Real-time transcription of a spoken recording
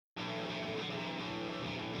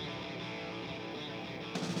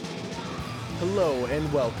Hello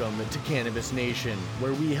and welcome to Cannabis Nation,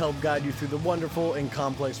 where we help guide you through the wonderful and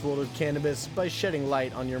complex world of cannabis by shedding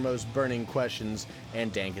light on your most burning questions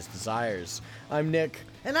and dankest desires. I'm Nick.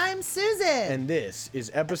 And I'm Susan. And this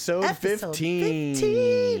is episode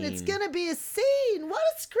 15. It's going to be a scene. What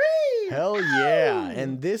a scream. Hell yeah.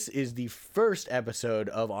 And this is the first episode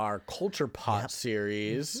of our Culture Pot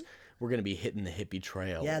series. We're going to be hitting the Hippie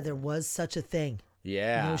Trail. Yeah, there was such a thing.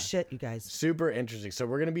 Yeah. No shit, you guys. Super interesting. So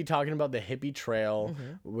we're going to be talking about the Hippie Trail.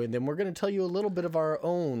 Then we're going to tell you a little bit of our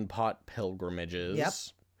own pot pilgrimages. Yep.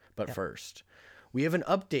 But first, we have an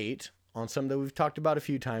update on something that we've talked about a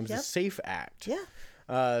few times, the SAFE Act.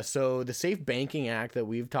 Yeah. So the Safe Banking Act that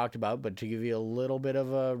we've talked about, but to give you a little bit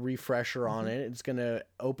of a refresher on it, it's going to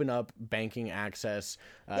open up banking access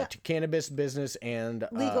to cannabis business and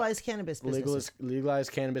legalized cannabis businesses.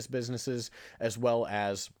 Legalized cannabis businesses, as well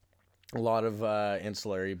as a lot of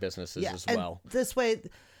ancillary businesses as well. And this way,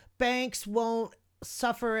 banks won't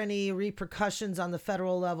suffer any repercussions on the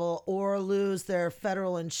federal level or lose their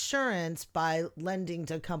federal insurance by lending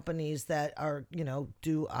to companies that are,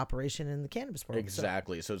 do operation in the cannabis world.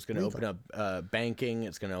 Exactly. So it's going to open up banking.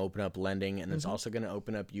 It's going to open up lending, and it's also going to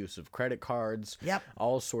open up use of credit cards. Yep.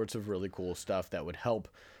 All sorts of really cool stuff that would help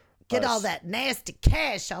get all that nasty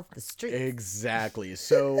cash off the streets. Exactly.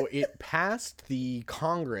 So it passed the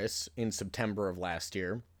Congress in September of last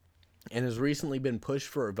year and has recently been pushed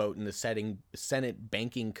for a vote in the Senate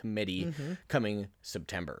Banking Committee coming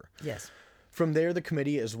September. Yes. From there, the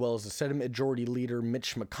committee, as well as the Senate Majority Leader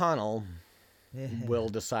Mitch McConnell, will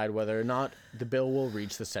decide whether or not the bill will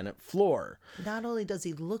reach the Senate floor. Not only does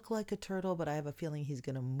he look like a turtle, but I have a feeling he's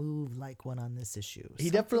going to move like one on this issue. He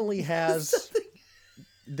definitely has.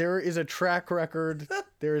 There is a track record.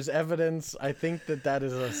 There is evidence. I think that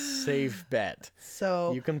is a safe bet.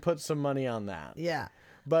 So you can put some money on that. Yeah.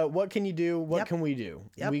 But what can you do? What can we do?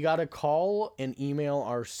 Yep. We got to call and email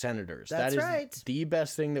our senators. That's that is the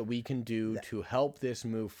best thing that we can do to help this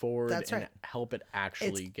move forward and help it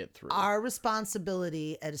actually get through. Our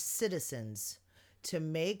responsibility as citizens to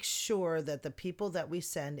make sure that the people that we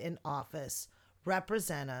send in office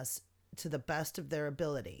represent us to the best of their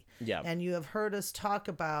ability. Yeah. And you have heard us talk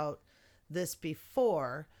about this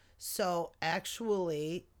before. So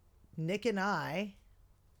actually, Nick and I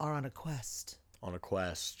are on a quest.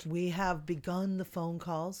 We have begun the phone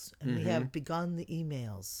calls and we have begun the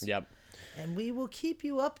emails. Yep. And we will keep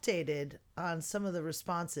you updated on some of the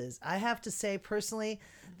responses. I have to say personally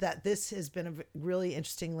that this has been a really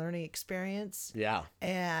interesting learning experience. Yeah.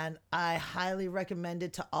 And I highly recommend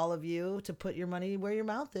it to all of you to put your money where your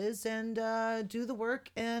mouth is and do the work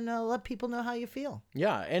and let people know how you feel.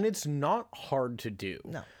 Yeah. And it's not hard to do.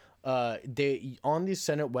 No. On the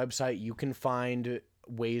Senate website, you can find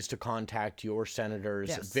ways to contact your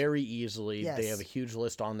senators very easily. They have a huge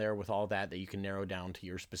list on there with all that you can narrow down to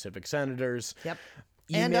your specific senators. Yep.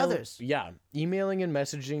 And others. Yeah. Emailing and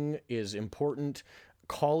messaging is important.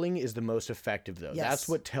 Calling is the most effective, though. Yes. That's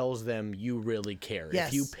what tells them you really care. Yes.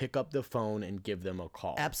 If you pick up the phone and give them a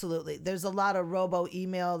call. Absolutely. There's a lot of robo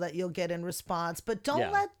email that you'll get in response, but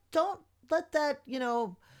don't let that,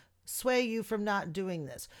 sway you from not doing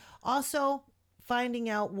this. Also, finding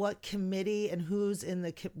out what committee and who's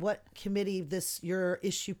in what committee your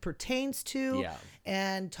issue pertains to,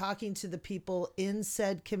 and talking to the people in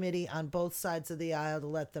said committee on both sides of the aisle to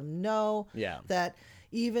let them know that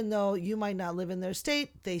even though you might not live in their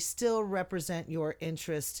state, they still represent your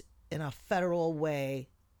interest in a federal way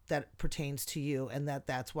that pertains to you, and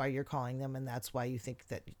that's why you're calling them, and that's why you think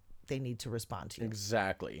that they need to respond to you.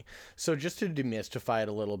 Exactly. So just to demystify it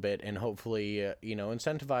a little bit and hopefully,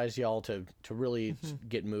 incentivize y'all to really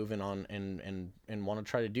get moving on and want to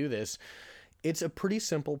try to do this, it's a pretty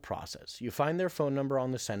simple process. You find their phone number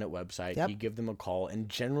on the Senate website, you give them a call, and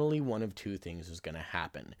generally one of two things is going to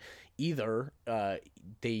happen. Either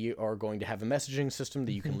they are going to have a messaging system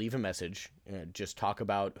that you can leave a message, just talk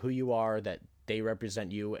about who you are, that they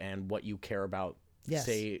represent you, and what you care about,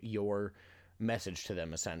 say your message to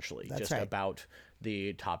them, essentially. Just about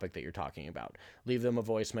the topic that you're talking about. Leave them a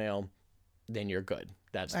voicemail, then you're good.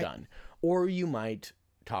 That's done. Or you might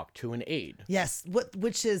talk to an aide. Yes,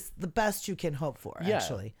 which is the best you can hope for,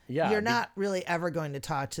 actually. Yeah. You're not really ever going to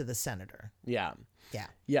talk to the senator. Yeah. Yeah.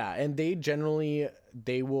 Yeah, and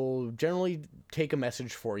they will generally take a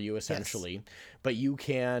message for you, essentially, but you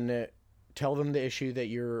can tell them the issue that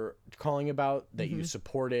you're calling about, that you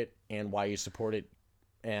support it, and why you support it.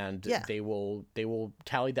 And they will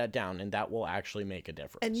tally that down, and that will actually make a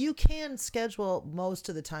difference. And you can schedule most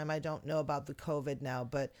of the time. I don't know about the COVID now,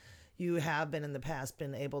 but you have been in the past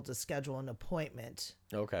been able to schedule an appointment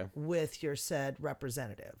Okay. with your said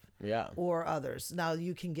representative. Yeah. Or others. Now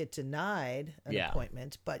you can get denied an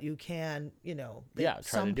appointment, but you can,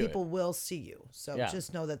 some people will see you. So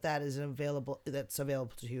just know that is that's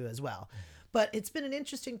available to you as well. But it's been an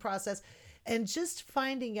interesting process. And just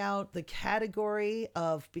finding out the category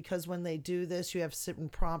of, because when they do this, you have certain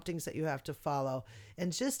promptings that you have to follow.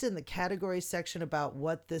 And just in the category section about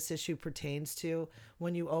what this issue pertains to,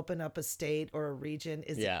 when you open up a state or a region,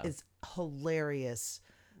 is hilarious.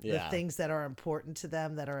 The things that are important to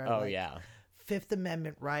them that are Fifth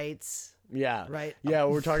Amendment rights. Yeah. Right. Yeah.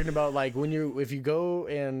 We're talking about like if you go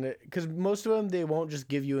because most of them, they won't just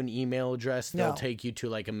give you an email address. They'll take you to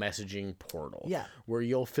like a messaging portal. Yeah. Where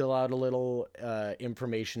you'll fill out a little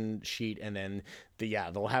information sheet, and then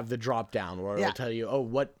they'll have the drop down where it'll tell you, oh,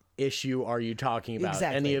 what issue are you talking about?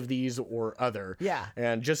 Exactly. Any of these or other. Yeah.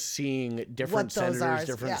 And just seeing different senators,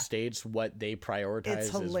 different states, what they prioritize it's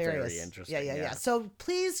hilarious. is very interesting. Yeah. So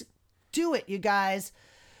please do it, you guys.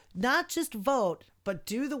 Not just vote, but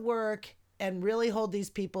do the work and really hold these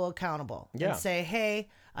people accountable. Yeah. And say, hey,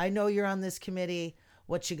 I know you're on this committee.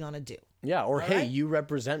 What you gonna do? Yeah. Or, all hey, right? You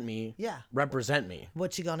represent me. Yeah. Represent me.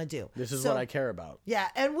 What you gonna do? This is what I care about. Yeah.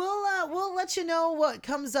 And we'll let you know what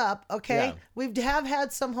comes up. Okay. Yeah. We have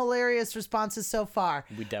had some hilarious responses so far.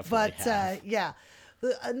 We definitely have.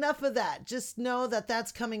 Enough of that. Just know that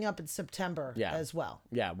that's coming up in September as well.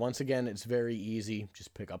 Yeah. Once again, it's very easy.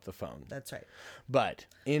 Just pick up the phone. That's right. But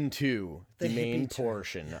into the main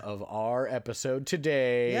portion of our episode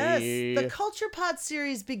today. Yes. The Culture Pod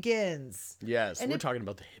series begins. Yes. And we're talking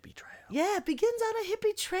about the Hippie Trail. Yeah. It begins on a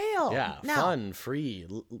hippie trail. Yeah. Now, fun, free,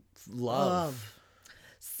 love.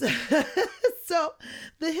 So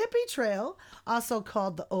the Hippie Trail, also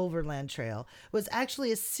called the Overland Trail, was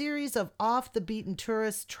actually a series of off-the-beaten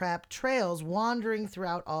tourist trap trails wandering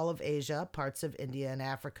throughout all of Asia, parts of India, and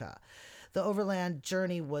Africa. The overland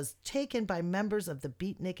journey was taken by members of the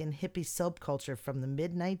beatnik and hippie subculture from the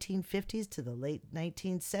mid-1950s to the late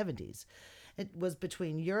 1970s. It was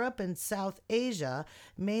between Europe and South Asia,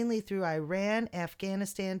 mainly through Iran,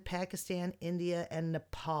 Afghanistan, Pakistan, India, and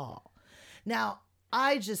Nepal. Now,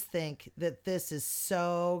 I just think that this is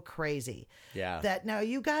so crazy. Yeah. That now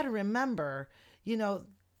you got to remember,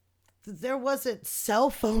 there wasn't cell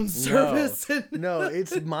phone service. No,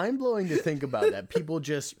 it's mind blowing to think about that. People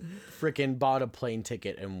just freaking bought a plane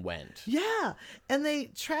ticket and went. Yeah. And they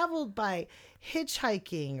traveled by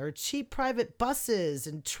hitchhiking or cheap private buses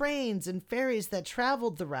and trains and ferries that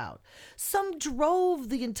traveled the route. Some drove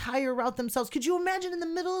the entire route themselves. Could you imagine in the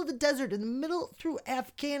middle of the desert, through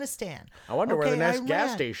Afghanistan? I wonder where the next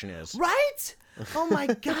gas station is. Right? Oh my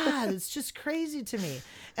God, it's just crazy to me.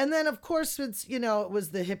 And then, of course, it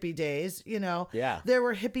was the hippie days, Yeah. There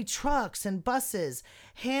were hippie trucks and buses,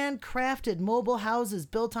 handcrafted mobile houses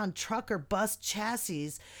built on truck or bus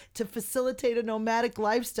chassis to facilitate a nomadic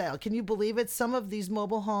lifestyle. Can you believe it? Some of these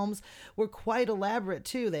mobile homes were quite elaborate,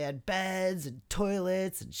 too. They had beds and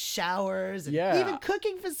toilets and showers and even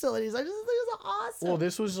cooking facilities. I just think it was awesome. Well,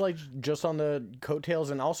 this was like just on the coattails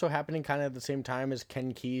and also happening kind of at the same time as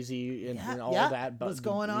Ken Kesey and all that. But was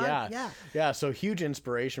going on. Yeah. So huge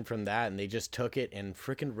inspiration from that, and they just took it and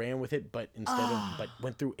freaking ran with it, but but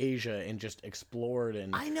went through Asia and just explored.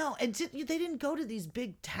 And I know, and they didn't go to these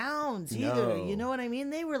big towns either. You know what I mean?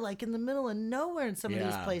 They were like in the middle of nowhere in some of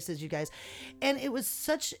these places, you guys. And it was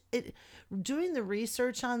doing the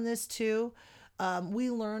research on this too.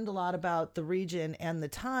 We learned a lot about the region and the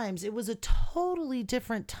times. It was a totally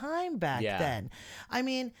different time back then. I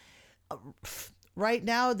mean, right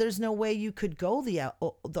now, there's no way you could go the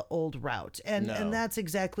old route. And that's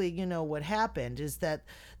exactly, what happened is that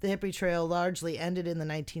the Hippie Trail largely ended in the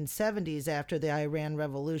 1970s after the Iran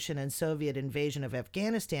Revolution and Soviet invasion of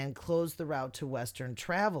Afghanistan closed the route to Western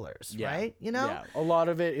travelers, right? Yeah, a lot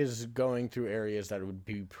of it is going through areas that would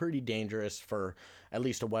be pretty dangerous for at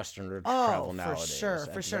least a Westerner to travel nowadays.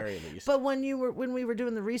 For sure. But when we were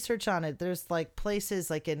doing the research on it, there's like places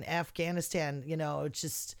like in Afghanistan, it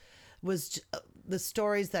just was the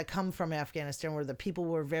stories that come from Afghanistan where the people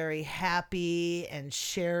were very happy and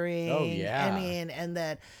sharing. Oh, yeah. I mean, and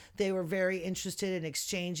that they were very interested in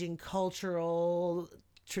exchanging cultural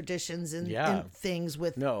traditions and things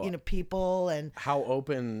with people, and how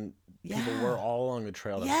open people were all along the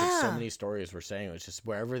trail. That's what so many stories were saying. It was just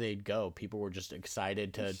wherever they'd go, people were just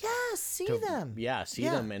excited to see them. See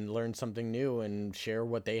them and learn something new and share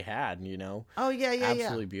what they had, Oh, yeah.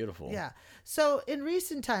 Absolutely beautiful. Yeah. So in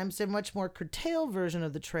recent times, a much more curtailed version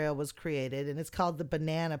of the trail was created, and it's called the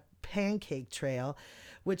Banana Pancake Trail,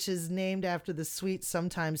 which is named after the sweet,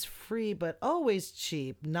 sometimes free, but always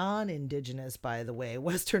cheap, non-indigenous, by the way,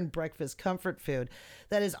 Western breakfast comfort food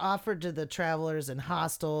that is offered to the travelers in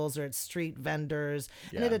hostels or at street vendors.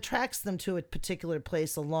 Yeah. And it attracts them to a particular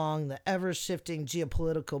place along the ever-shifting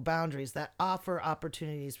geopolitical boundaries that offer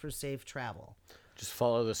opportunities for safe travel. Just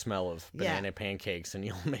follow the smell of banana pancakes and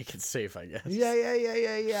you'll make it safe, I guess.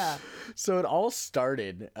 Yeah. So it all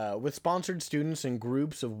started with sponsored students and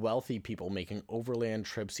groups of wealthy people making overland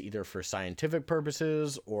trips either for scientific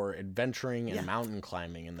purposes or adventuring and mountain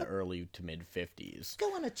climbing in the early to mid 50s. Let's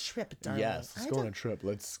go on a trip, darling. Yes, let's go on a trip.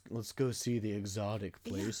 Let's go see the exotic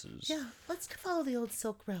places. Yeah, let's follow the old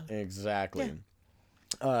Silk Road. Exactly.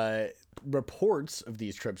 Yeah. Reports of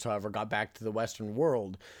these trips, however, got back to the Western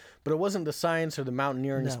world. But it wasn't the science or the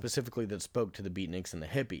mountaineering specifically that spoke to the beatniks and the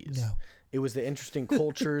hippies. No. It was the interesting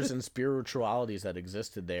cultures and spiritualities that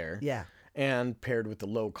existed there. Yeah. And paired with the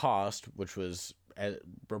low cost, which was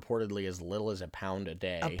reportedly as little as £1 a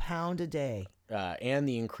day. £1 a day. And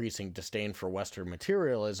the increasing disdain for Western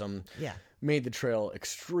materialism yeah. made the trail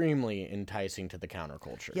extremely enticing to the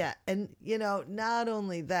counterculture. Yeah, and, you know, not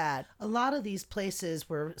only that, a lot of these places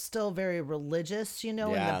were still very religious, you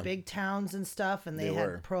know, in the big towns and stuff, and they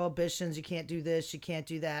had prohibitions. You can't do this, you can't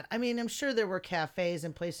do that. I mean, I'm sure there were cafes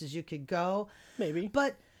and places you could go. Maybe.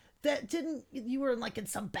 But that didn't, you were like in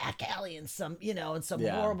some back alley in some, you know, in some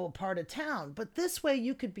horrible part of town. But this way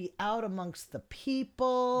you could be out amongst the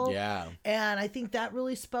people. Yeah. And I think that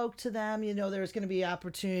really spoke to them. You know, there's going to be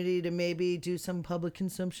opportunity to maybe do some public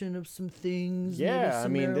consumption of some things. Yeah. I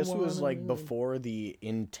mean, this was like before the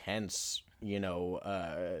intense, you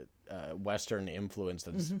know, Western influence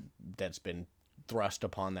that's been thrust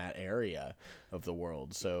upon that area of the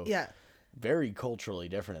world. So yeah. Very culturally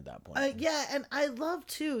different at that point. Yeah, and I love,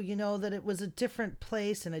 too, you know, that it was a different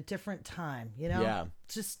place and a different time, you know? Yeah.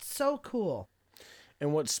 Just so cool.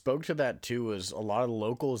 And what spoke to that, too, was a lot of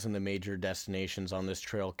locals in the major destinations on this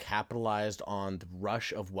trail capitalized on the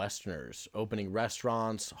rush of Westerners, opening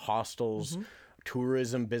restaurants, hostels,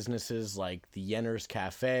 tourism businesses like the Yenner's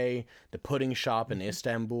Cafe, the Pudding Shop in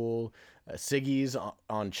Istanbul, Siggy's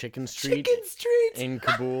on Chicken Street in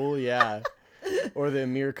Kabul, yeah. Or the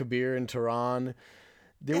Amir Kabir in Tehran.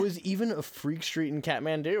 There was even a Freak Street in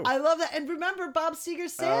Kathmandu. I love that. And remember Bob Seger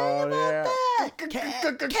saying about that?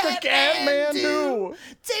 Kathmandu.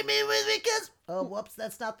 Take me with me, cause... Oh, whoops,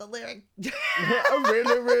 that's not the lyric. I'm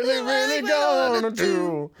really gonna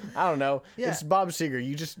do. I don't know. Yeah. It's Bob Seger.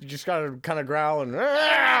 You just gotta kind of growl and...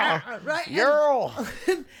 right? Girl!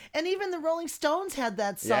 And even the Rolling Stones had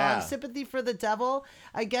that song, Sympathy for the Devil.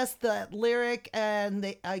 I guess the lyric,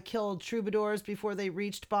 and I killed troubadours before they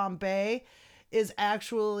reached Bombay, is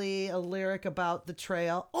actually a lyric about the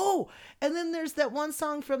trail. Oh, and then there's that one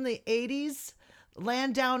song from the 80s,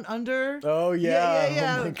 Land Down Under. Oh,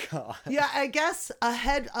 yeah. Oh, my God. Yeah, I guess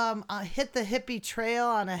hit the hippie trail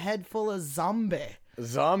on a head full of zombie.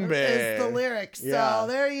 Zombie is the lyrics. So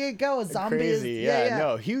there you go. Zombie. Crazy. Yeah.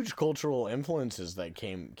 No, huge cultural influences that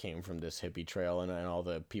came from this hippie trail and all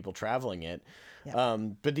the people traveling it. Yeah.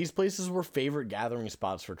 But these places were favorite gathering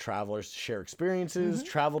spots for travelers to share experiences,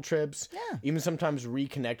 travel trips, even sometimes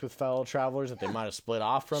reconnect with fellow travelers that they might have split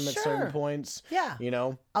off from at certain points. Yeah. You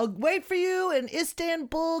know? I'll wait for you in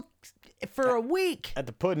Istanbul for a week. At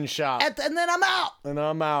the Pudding Shop. And then I'm out. And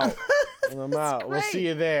I'm out. We'll see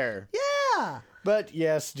you there. Yeah. But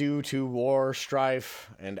yes, due to war, strife,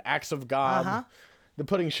 and acts of God, the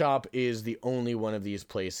Pudding Shop is the only one of these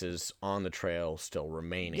places on the trail still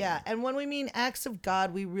remaining. Yeah, and when we mean acts of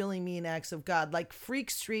God, we really mean acts of God. Like Freak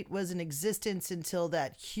Street was in existence until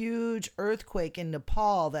that huge earthquake in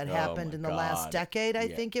Nepal that happened in the last decade, I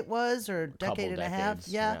think it was, or decade and a half.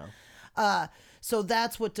 Yeah. So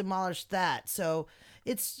that's what demolished that. So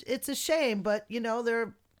it's a shame, but, you know,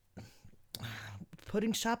 they're...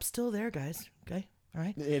 Pudding Shop's still there, guys. Okay. All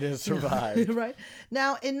right. It has survived. Right.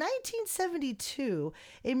 Now, in 1972,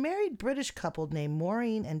 a married British couple named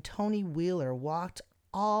Maureen and Tony Wheeler walked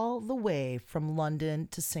all the way from London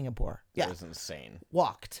to Singapore. That was insane.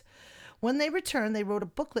 Walked. When they returned, they wrote a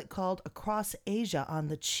booklet called Across Asia on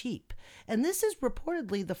the Cheap. And this is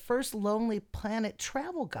reportedly the first Lonely Planet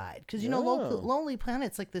travel guide. Because, you know, Lonely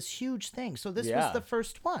Planet's like this huge thing. So this was the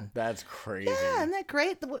first one. That's crazy. Yeah, isn't that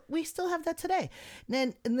great? We still have that today.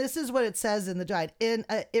 And this is what it says in the guide.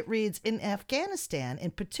 It reads, in Afghanistan,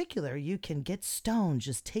 in particular, you can get stoned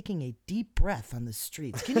just taking a deep breath on the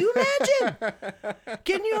streets. Can you imagine?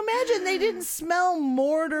 Can you imagine? They didn't smell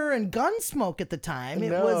mortar and gun smoke at the time.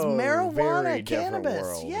 It was marijuana marijuana, different cannabis.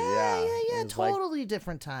 world. Yeah. It was Totally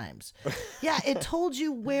different times. Yeah, it told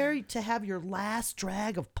you where to have your last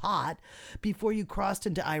drag of pot before you crossed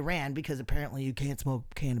into Iran, because apparently you can't smoke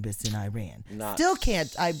cannabis in Iran. Not Still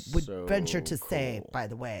can't, I would so venture to say, by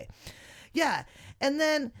the way. Yeah, and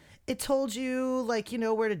then it told you, like,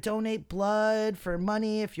 where to donate blood for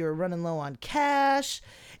money if you're running low on cash.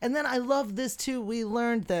 And then I love this too. We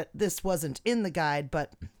learned that this wasn't in the guide,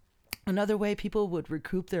 but another way people would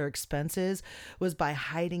recoup their expenses was by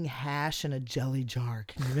hiding hash in a jelly jar.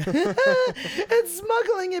 And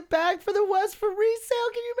smuggling it back for the West for resale.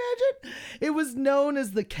 Can you imagine? It was known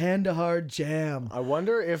as the Kandahar Jam. I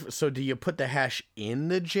wonder do you put the hash in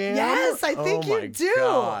the jam? Yes, I think you do.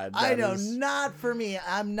 God, I know, not for me.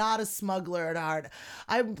 I'm not a smuggler at heart.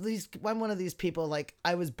 I'm one of these people, like,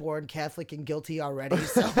 I was born Catholic and guilty already,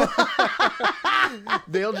 so...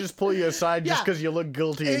 They'll just pull you aside just because you look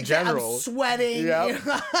guilty in general. I'm sweating. Yep.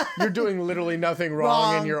 You're doing literally nothing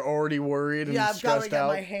wrong, and you're already worried and stressed out. I've got to get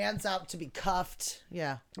my hands out to be cuffed.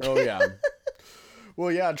 Yeah. Oh, yeah.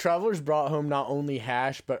 Well, yeah, travelers brought home not only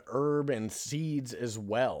hash, but herb and seeds as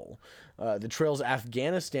well. The trail's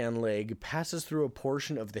Afghanistan leg passes through a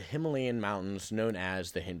portion of the Himalayan mountains known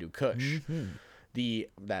as the Hindu Kush. Mm-hmm.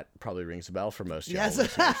 That probably rings a bell for most of y'all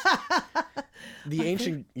listeners. The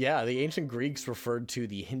ancient Greeks referred to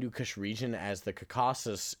the Hindu Kush region as the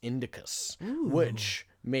Caucasus Indicus, which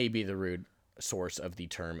may be the root source of the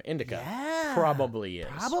term indica. Yeah, probably is.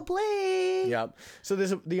 Probably. Yep. So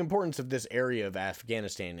the importance of this area of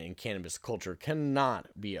Afghanistan in cannabis culture cannot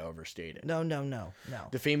be overstated. No.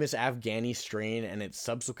 The famous Afghani strain and its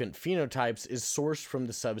subsequent phenotypes is sourced from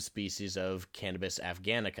the subspecies of Cannabis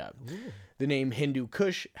afghanica. Ooh. The name Hindu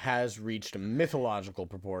Kush has reached mythological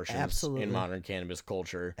proportions in modern cannabis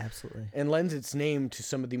culture. Absolutely. And lends its name to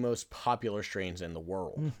some of the most popular strains in the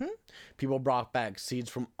world. Mm-hmm. People brought back seeds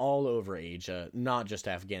from all over Asia, not just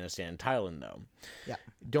Afghanistan and Thailand, though. Yeah.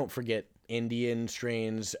 Don't forget Indian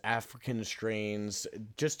strains, African strains,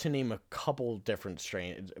 just to name a couple different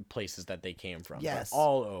places that they came from. Yes.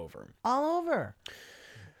 All over. All over.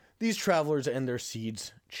 These travelers and their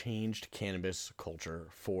seeds changed cannabis culture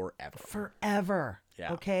forever. Forever.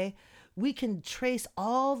 Yeah. Okay? We can trace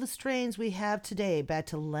all the strains we have today back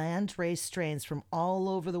to land-raised strains from all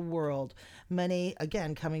over the world. Many,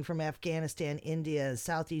 again, coming from Afghanistan, India,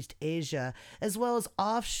 Southeast Asia, as well as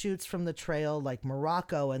offshoots from the trail like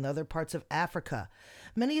Morocco and other parts of Africa.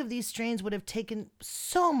 Many of these strains would have taken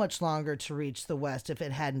so much longer to reach the West if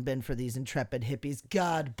it hadn't been for these intrepid hippies.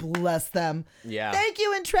 God bless them. Yeah. Thank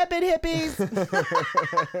you, intrepid hippies.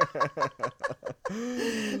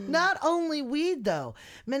 Not only weed, though.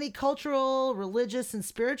 Many cultural, religious, and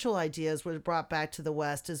spiritual ideas were brought back to the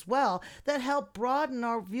West as well that helped broaden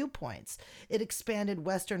our viewpoints. It expanded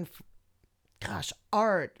Western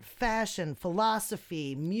art, fashion,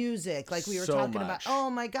 philosophy, music, like we were talking about.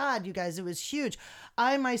 Oh my God, you guys, it was huge.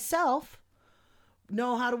 I myself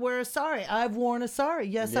know how to wear a sari. I've worn a sari.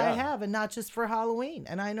 Yes, I have. And not just for Halloween.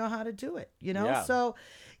 And I know how to do it, Yeah. So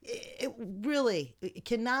it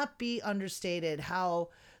cannot be understated how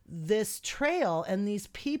this trail and these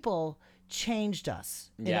people changed us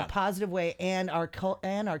in a positive way, and our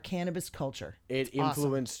cannabis culture. It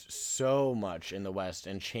influenced so much in the West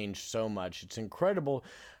and changed so much. It's incredible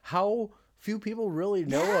how few people really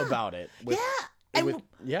know about it. And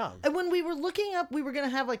when we were looking up, we were going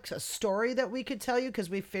to have like a story that we could tell you, because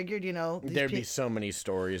we figured, there'd be so many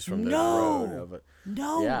stories from the road of it.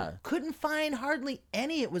 Couldn't find hardly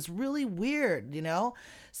any. It was really weird,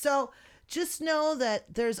 So just know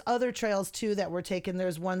that there's other trails too that were taken.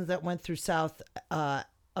 There's ones that went through South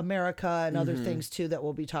America and other things too that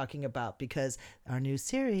we'll be talking about, because our new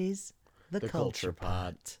series, The Culture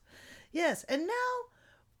Pot. Yes, and now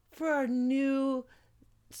for our new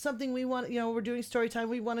something we want, we're doing story time.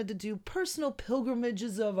 We wanted to do personal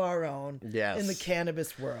pilgrimages of our own in the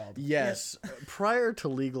cannabis world. Yes. Prior to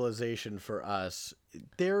legalization for us,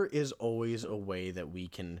 there is always a way that we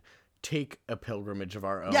can take a pilgrimage of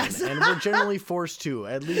our own, and we're generally forced to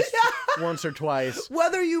at least once or twice,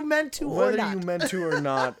 whether you meant to or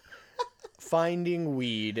not. Finding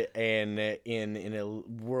weed and in a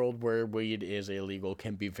world where weed is illegal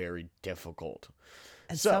can be very difficult,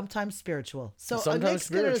 and sometimes spiritual. So Nick's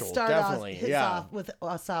going to start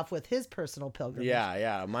off with his personal pilgrimage.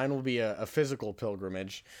 Yeah. Mine will be a physical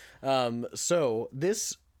pilgrimage. So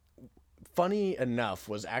this, funny enough,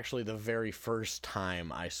 was actually the very first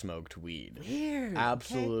time I smoked weed. Weird.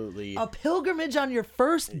 Absolutely. Okay. A pilgrimage on your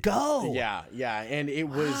first go. Yeah. And it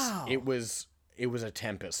was a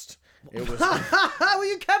tempest. It was well,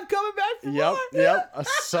 you kept coming back for more. Yep.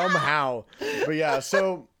 Somehow. But yeah,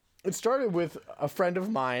 so It started with a friend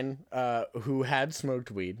of mine who had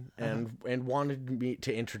smoked weed and wanted me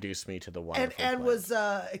to introduce me to the wonderful and plant. was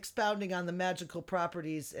expounding on the magical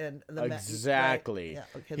properties and the exactly. Right?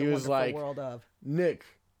 Yeah. Okay. He the was wonderful like, world of Nick,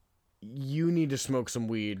 you need to smoke some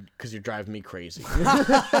weed because you're driving me crazy.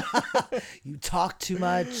 you talk too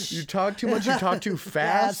much. You talk too much. You talk too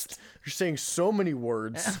fast. You're saying so many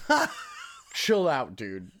words. Chill out,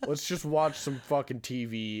 dude. Let's just watch some fucking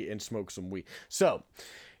TV and smoke some weed. So,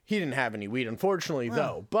 he didn't have any weed, unfortunately,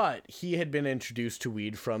 though. But he had been introduced to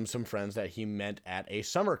weed from some friends that he met at a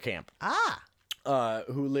summer camp.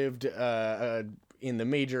 Who lived in the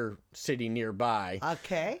major city nearby.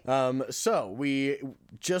 Okay. So, we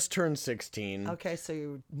just turned 16. Okay, so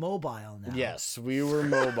you're mobile now. Yes, we were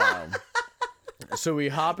mobile. So we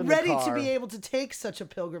hop in Ready the car. to be able to take such a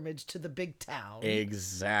pilgrimage to the big town.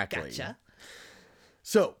 Exactly. Gotcha.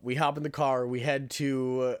 So we hop in the car. We head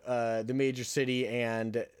to the major city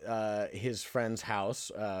and his friend's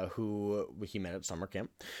house, who he met at summer camp.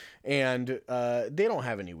 And they don't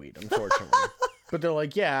have any weed, unfortunately. But they're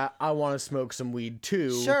like, yeah, I want to smoke some weed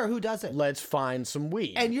too. Sure, who doesn't? Let's find some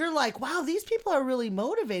weed. And you're like, wow, these people are really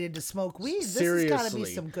motivated to smoke weed. Seriously. This has got to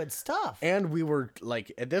be some good stuff. And we were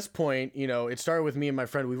like, at this point, it started with me and my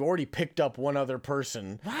friend. We've already picked up one other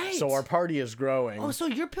person. Right. So our party is growing. Oh, so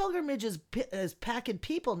your pilgrimage is packing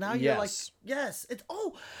people. Now you're like, yes.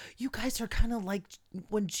 You guys are kind of like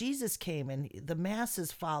when Jesus came and the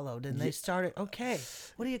masses followed and they started, okay,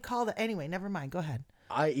 what do you call that? Anyway, never mind. Go ahead.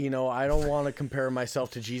 I don't want to compare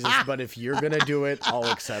myself to Jesus, but if you're going to do it, I'll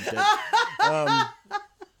accept it.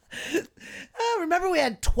 Remember, we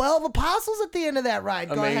had 12 apostles at the end of that ride.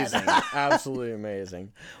 Go amazing. ahead. Absolutely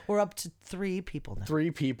amazing. We're up to 3 people now.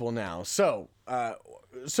 3 people now. So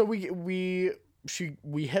we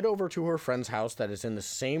head over to her friend's house that is in the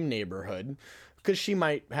same neighborhood because she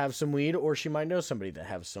might have some weed or she might know somebody that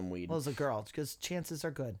has some weed. Well, as a girl, because chances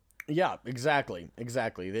are good. Yeah, exactly.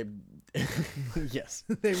 They yes.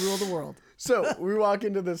 They rule the world. So we walk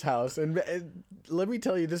into this house, and let me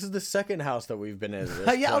tell you, this is the second house that we've been in. At this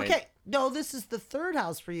point. Okay. No, this is the third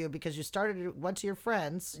house for you because you went to your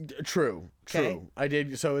friends. True. Okay. I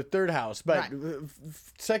did. So a third house, but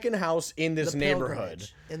second house in this neighborhood.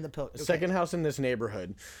 Second house in this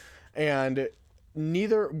neighborhood, and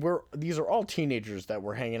these are all teenagers that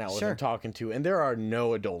we're hanging out with and talking to, and there are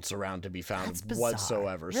no adults around to be found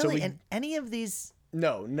whatsoever. Really? So and any of these?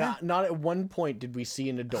 No, not at one point did we see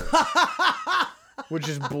an adult, which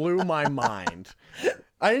just blew my mind.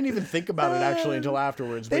 I didn't even think about it actually until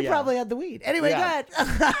afterwards. They probably had the weed. Anyway, go ahead.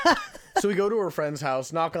 So we go to her friend's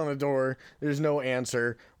house, knock on the door. There's no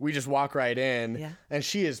answer. We just walk right in, and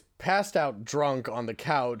she is passed out drunk on the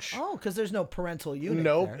couch. Oh, because there's no parental unit.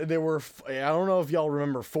 Nope. There were. I don't know if y'all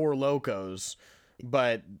remember Four Locos,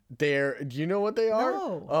 but do you know what they are?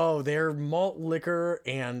 No. Oh, they're malt liquor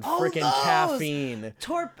and freaking caffeine.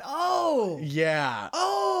 Yeah.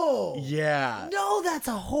 Oh. Yeah. No, that's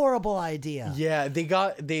a horrible idea. Yeah,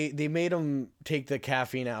 they made them take the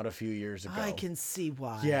caffeine out a few years ago. I can see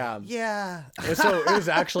why. Yeah. Yeah. So it was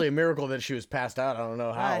actually a miracle that she was passed out. I don't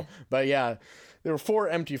know how. But yeah, there were 4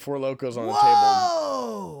 empty Four Locos on the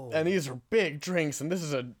table. And these are big drinks, and this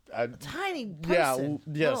is a tiny person.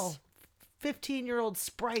 Yeah, yes. 15-year-old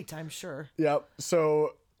Sprite, I'm sure. Yep.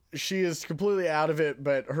 So she is completely out of it,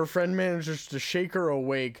 but her friend manages to shake her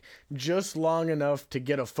awake just long enough to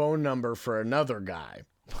get a phone number for another guy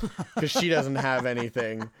because she doesn't have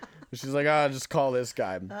anything. She's like, just call this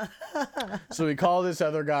guy. So we call this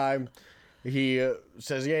other guy. He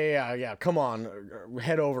says, yeah, come on,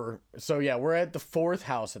 head over. So yeah, we're at the 4th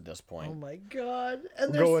house at this point. Oh my God.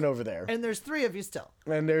 And we're going over there. And there's 3 of you still.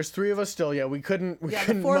 And there's 3 of us still. Yeah, we couldn't the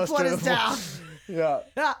 4th one is down. Yeah.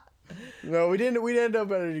 No, we didn't. We end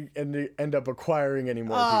up acquiring any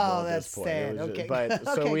more people at this point. Sad. Okay. But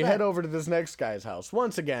so we head over to this next guy's house.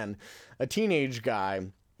 Once again, a teenage guy.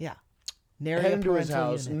 Yeah. Head into his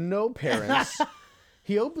house. Unit. No parents.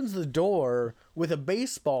 He opens the door with a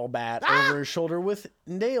baseball bat over his shoulder with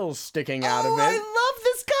nails sticking out of it. I love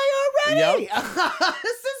this guy already. Yep.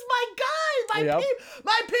 This is my guy.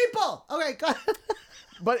 My people. Okay, go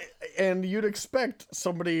ahead. And you'd expect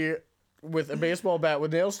somebody with a baseball bat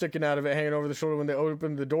with nails sticking out of it hanging over the shoulder when they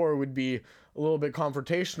opened the door would be a little bit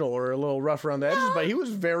confrontational or a little rough around the edges, but he was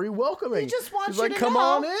very welcoming. He just wants you to come know.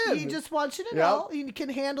 On in. He just wants you to know he can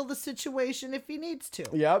handle the situation if he needs to.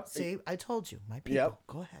 Yep. See, I told you, my people. Yep.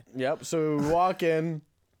 Go ahead. Yep. So we walk in.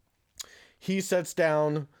 He sets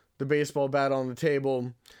down the baseball bat on the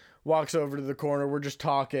table, walks over to the corner. We're just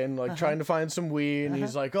talking, trying to find some weed. And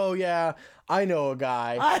he's like, oh, yeah, I know a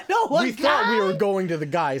guy. I know one We thought we were going to the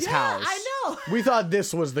guy's house. I know. We thought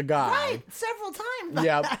this was the guy. Right. Several times.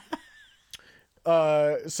 Yep.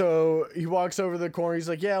 So he walks over the corner. He's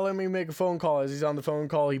like, "Yeah, let me make a phone call." As he's on the phone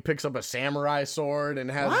call, he picks up a samurai sword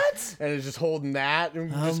and is just holding that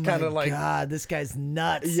and just kind of like, God, this guy's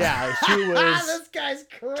nuts. Yeah, he was. This guy's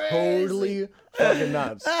crazy. Totally fucking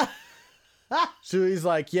nuts. So he's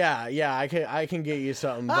like, "Yeah, I can get you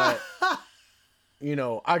something, but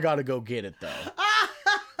I gotta go get it though."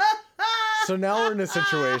 So now we're in a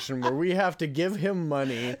situation where we have to give him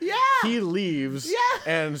money. Yeah. He leaves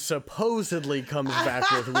and supposedly comes back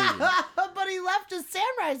with weed. But he left his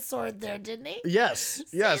samurai sword there, didn't he? Yes.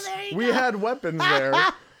 There We had weapons there,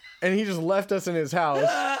 and he just left us in his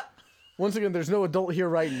house. Once again, there's no adult here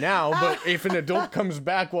right now, but if an adult comes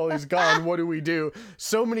back while he's gone, what do we do?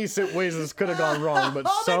 So many ways this could have gone wrong, but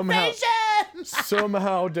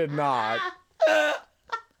somehow did not.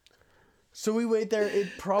 So we wait there. It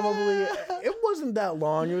wasn't that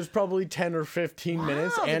long. It was probably 10 or 15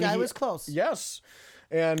 minutes. And the guy was close. Yes.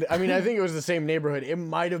 And I mean, I think it was the same neighborhood. It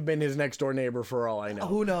might have been his next door neighbor for all I know.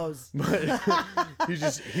 Who knows? But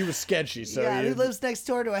he was sketchy. So yeah, he lives next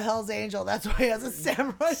door to a Hell's Angel. That's why he has a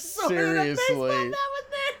samurai sword. Seriously.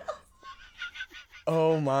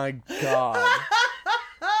 Oh my God.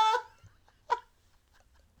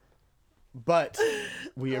 But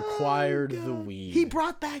we acquired the weed. He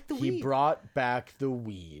brought back the weed. He brought back the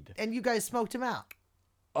weed. And you guys smoked him out.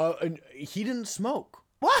 And he didn't smoke.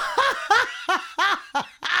 What?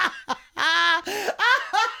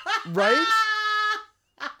 Right?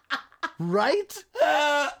 Right?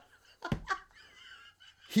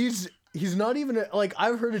 He's not even like,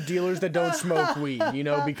 I've heard of dealers that don't smoke weed,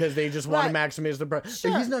 because they just want to maximize the price.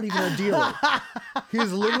 Sure. But he's not even a dealer.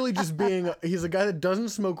 He's literally just he's a guy that doesn't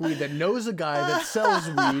smoke weed, that knows a guy that sells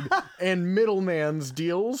weed and middleman's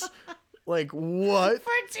deals. Like, what?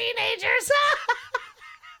 For teenagers.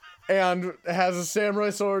 And has a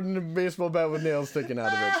samurai sword and a baseball bat with nails sticking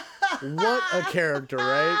out of it. What a character,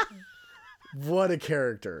 right? What a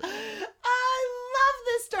character. I love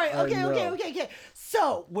this story. Okay.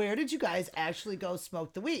 So, where did you guys actually go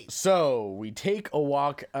smoke the weed? So, we take a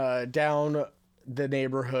walk down the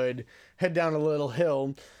neighborhood, head down a little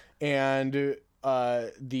hill, and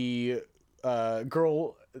the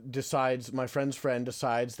girl decides, my friend's friend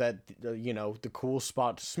decides that, the cool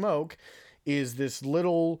spot to smoke is this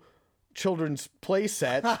little children's play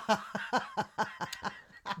set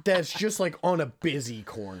that's just like on a busy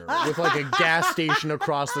corner with like a gas station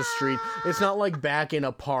across the street. It's not like back in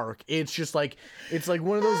a park. It's just like, it's like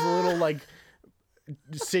one of those little like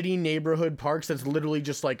city neighborhood parks that's literally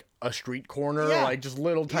just like a street corner, like just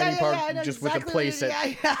little tiny park just exactly with a play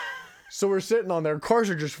set. So we're sitting on there, cars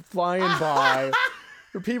are just flying by.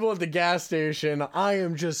 For people at the gas station, I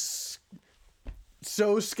am just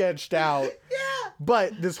so sketched out.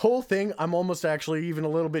 But this whole thing, I'm almost actually even a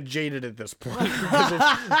little bit jaded at this point because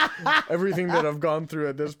of everything that I've gone through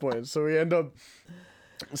at this point. So we end up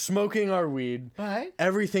smoking our weed. Right.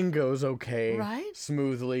 Everything goes okay. Right.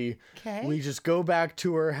 Smoothly. Okay. We just go back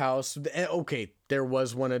to her house. Okay, there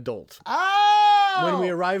was one adult. Oh! When we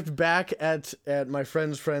arrived back at my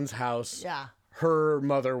friend's house, her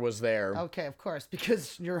mother was there. Okay, of course,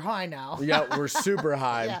 because you're high now. Yeah, we're super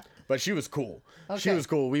high. But she was cool. Okay. She was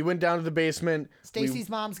cool. We went down to the basement. Stacy's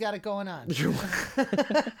mom's got it going on.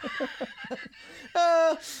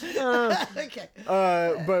 Okay.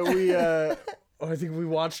 But we, I think we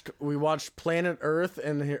watched Planet Earth,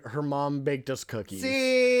 and her mom baked us cookies.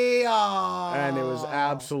 See, and it was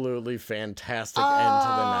absolutely fantastic end to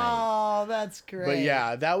the night. Oh, that's great. But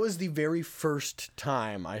yeah, that was the very first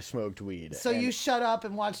time I smoked weed. So you shut up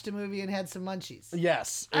and watched a movie and had some munchies.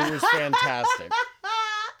 Yes, it was fantastic.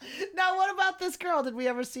 Now, what about this girl? Did we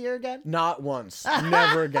ever see her again? Not once.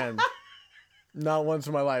 Never again. Not once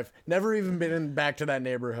in my life. Never even been back to that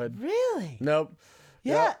neighborhood. Really? Nope.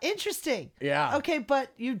 Yeah, Yep. interesting. Yeah. Okay,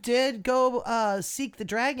 but you did go seek the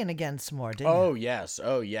dragon again some more, didn't you? Oh, yes.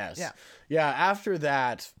 Yeah. Yeah, after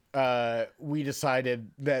that, we decided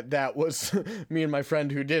that was, me and my friend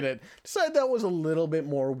who did it, decided that was a little bit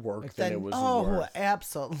more work than it was worth.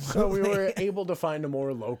 Absolutely. So we were able to find a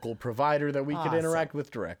more local provider that we could interact with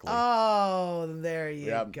directly. Oh, there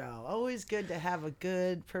you go. Always good to have a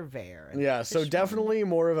good purveyor. Yeah, so definitely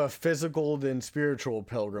more of a physical than spiritual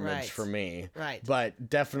pilgrimage for me. Right. But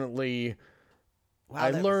definitely... Wow,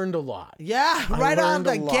 I learned a lot. Yeah, right on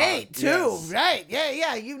the gate, too. Yes. Right.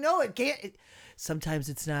 Yeah. You know it can't... Sometimes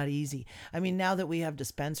it's not easy. I mean, now that we have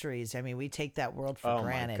dispensaries, I mean, we take that world for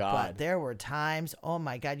granted. But there were times, oh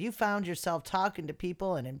my God, you found yourself talking to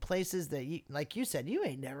people and in places that, like you said, you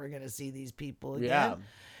ain't never going to see these people again.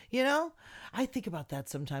 You know, I think about that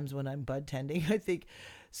sometimes when I'm bud tending. I think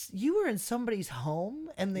you were in somebody's home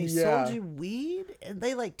and they sold you weed and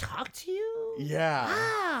they like talked to you. Yeah.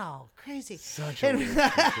 Wow, crazy. Such a weird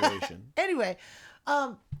situation. Anyway,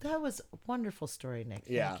 that was a wonderful story, Nick.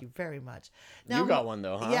 Thank you very much. Now, you got one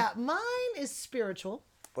though, huh? Yeah, mine is spiritual.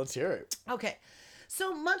 Let's hear it. Okay.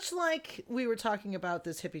 So much like we were talking about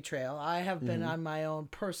this hippie trail, I have been on my own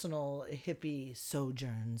personal hippie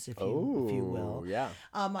sojourns, if you will. Yeah.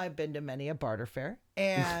 I've been to many a barter fair,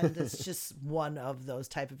 and it's just one of those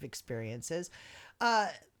type of experiences.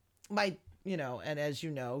 And as you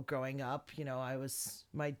know, growing up,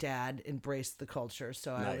 my dad embraced the culture.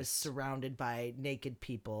 So I was surrounded by naked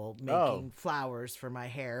people making flowers for my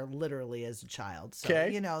hair, literally as a child.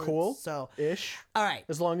 So, cool. So ish. All right.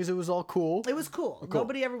 As long as it was all cool. It was cool.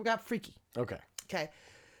 Nobody ever got freaky. Okay.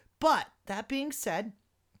 But that being said,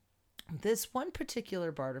 this one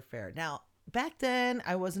particular barter fair. Now, back then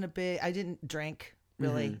I didn't drink.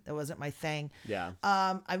 Really, that wasn't my thing. Yeah.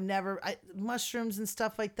 Mushrooms and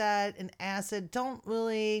stuff like that and acid don't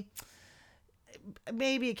really,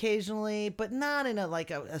 maybe occasionally, but not in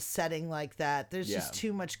a setting like that. There's just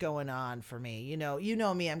too much going on for me. You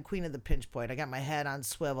know me, I'm queen of the pinch point. I got my head on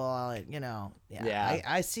swivel.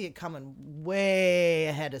 I see it coming way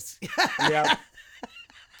ahead of. Yeah.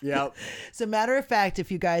 Yep. As a matter of fact,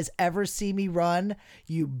 if you guys ever see me run,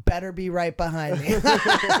 you better be right behind me.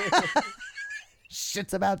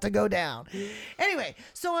 Shit's about to go down. Anyway,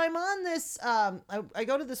 so I'm on this, I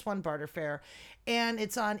go to this one barter fair, and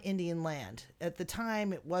it's on Indian land. At the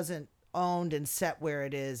time, it wasn't owned and set where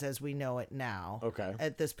it is as we know it now. Okay.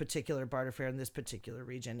 At this particular barter fair in this particular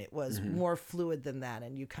region. It was more fluid than that,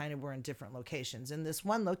 and you kind of were in different locations. In this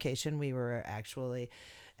one location, we were actually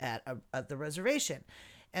at the reservation.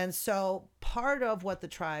 And so part of what the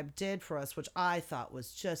tribe did for us, which I thought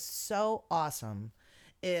was just so awesome,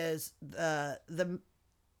 is the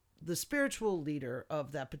spiritual leader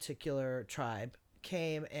of that particular tribe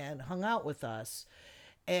came and hung out with us.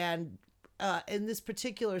 And in this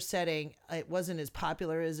particular setting, it wasn't as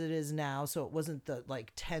popular as it is now. So it wasn't the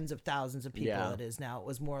tens of thousands of people it is now. It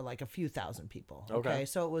was more like a few thousand people. Okay.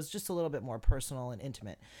 So it was just a little bit more personal and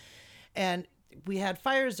intimate. And we had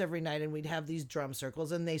fires every night, and we'd have these drum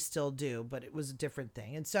circles, and they still do, but it was a different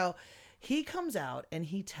thing. And so he comes out and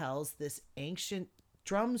he tells this ancient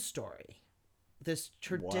drum story, this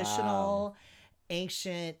traditional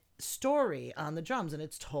ancient story on the drums, and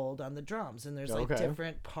it's told on the drums, and there's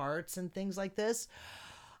different parts and things like this.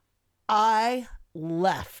 I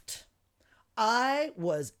left. I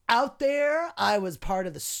was out there. I was part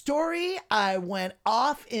of the story. I went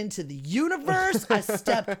off into the universe. I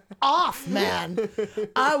stepped off, man.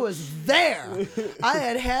 I was there. I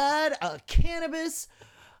had a cannabis.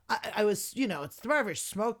 I was, it's the average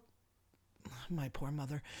smoke. My poor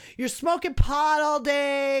mother. You're smoking pot all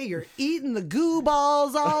day. You're eating the goo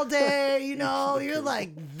balls all day. You're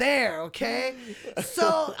there, okay?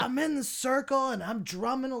 So I'm in the circle and I'm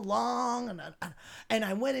drumming along, and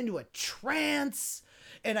I went into a trance,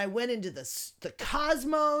 and I went into the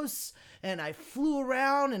cosmos, and I flew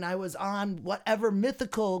around, and I was on whatever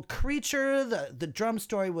mythical creature the drum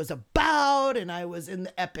story was about, and I was in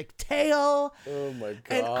the epic tale. Oh my God.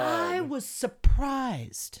 And I was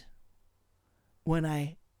surprised when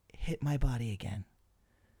I hit my body again.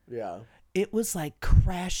 Yeah. It was like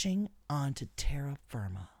crashing onto terra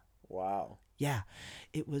firma. Wow. Yeah.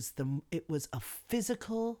 It was a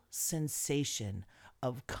physical sensation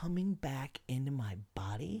of coming back into my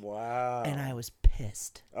body. Wow. And I was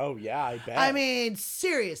pissed. Oh yeah, I bet. I mean,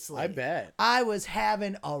 seriously. I bet. I was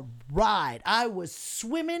having a ride. I was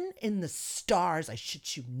swimming in the stars. I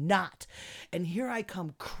shit you not. And here I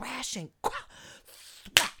come crashing.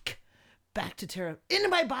 Thwack. Back to terra, into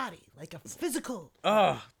my body, like a physical.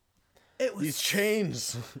 It was these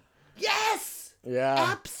chains. Yes. Yeah.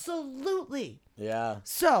 Absolutely. Yeah.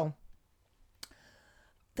 So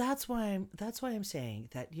that's why I'm saying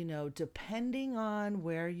that, depending on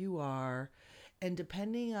where you are, and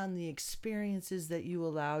depending on the experiences that you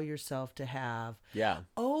allow yourself to have,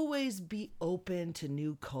 always be open to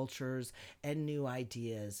new cultures and new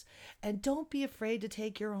ideas, and don't be afraid to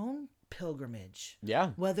take your own pilgrimage,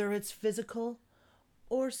 whether it's physical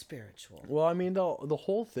or spiritual. Well, I mean, the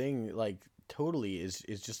whole thing totally is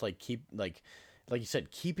just keep like you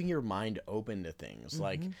said, keeping your mind open to things.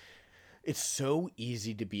 It's so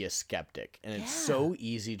easy to be a skeptic, and it's so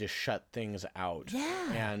easy to shut things out.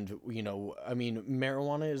 And I mean,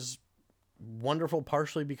 marijuana is wonderful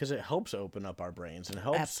partially because it helps open up our brains and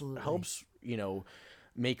helps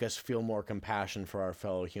make us feel more compassion for our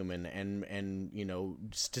fellow human, and you know,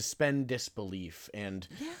 suspend disbelief and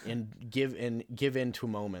give into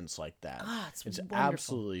moments like that. It's wonderful.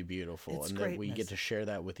 absolutely beautiful. It's and greatness. that we get to share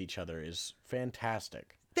that with each other is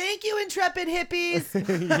fantastic. Thank you, intrepid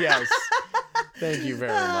hippies. Yes. Thank you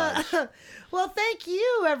very much. Well, thank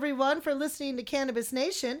you, everyone, for listening to Cannabis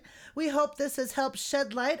Nation. We hope this has helped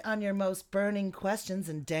shed light on your most burning questions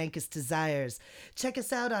and dankest desires. Check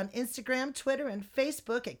us out on Instagram, Twitter, and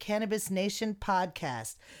Facebook at Cannabis Nation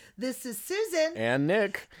Podcast. This is Susan. And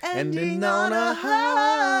Nick. Ending on a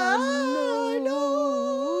high note.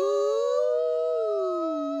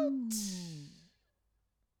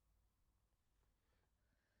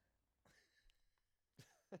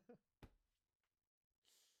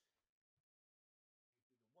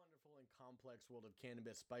 Complex world of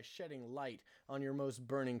cannabis by shedding light on your most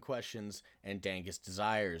burning questions and dankest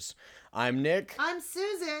desires. I'm Nick. I'm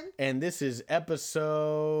Susan. And this is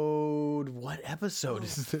episode... What episode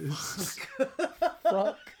is this?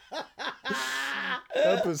 Fuck.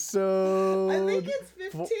 Episode... I think it's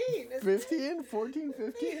 15. 15? 14?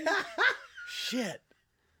 15? Shit.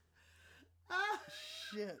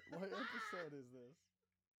 Shit. What episode is this?